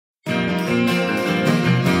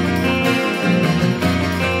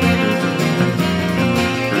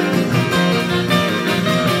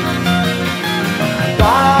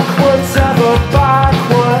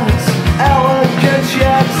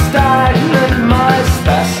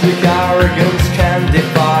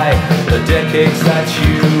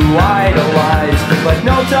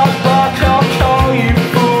dog bark, I'll call you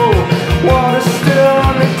fool. Water still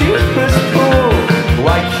on the deepest pool.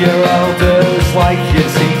 Like your elders, like your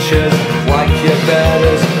teachers, like your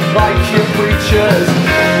betters, like your preachers.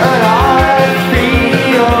 And I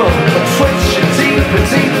feel a twitch deep,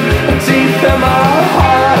 deep, deep in my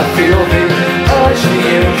heart. I feel the urge, the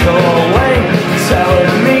echoing,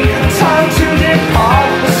 telling me time to depart.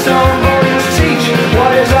 The stumblers teach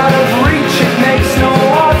what is out of reach. It makes no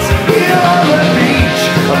odds here on the beach.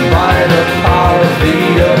 And by the power of the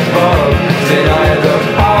above, deny the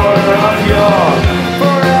power of your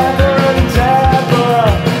forever and ever.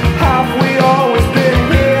 Have we always been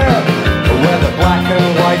here? Where the black and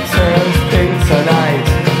white turns pink tonight.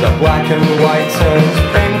 The black and white turns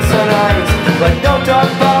pink tonight. But no dog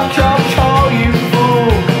bark, I'll call you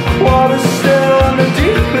fool. Water's still in the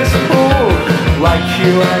deepest pool. Like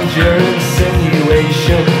you and your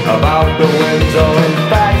insinuation about the window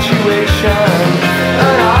infatuation.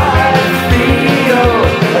 And I feel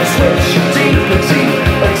a twitch deep, deep,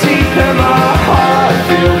 deep in my heart.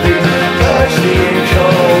 Feel the urge, the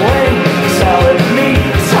echoing, telling me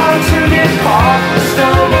time to depart. The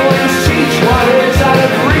stumblers teach what is out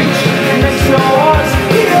of reach. It makes no odds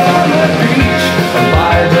here on the beach. And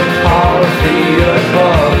by the power of the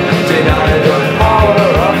above, deny the power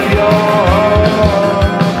of your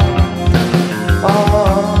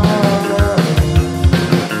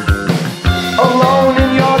alone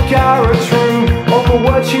in your garage room, over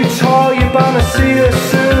what you told you're gonna see her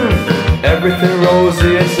soon. Everything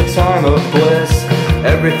rosy, it's a time of bliss.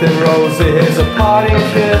 Everything rosy, here's a parting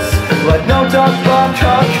kiss. Let no dog bark,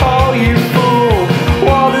 I'll call you fool.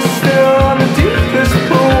 Water's still on the deepest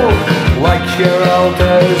pool. Like your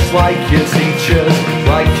elders, like your teachers,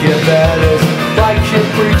 like your betters.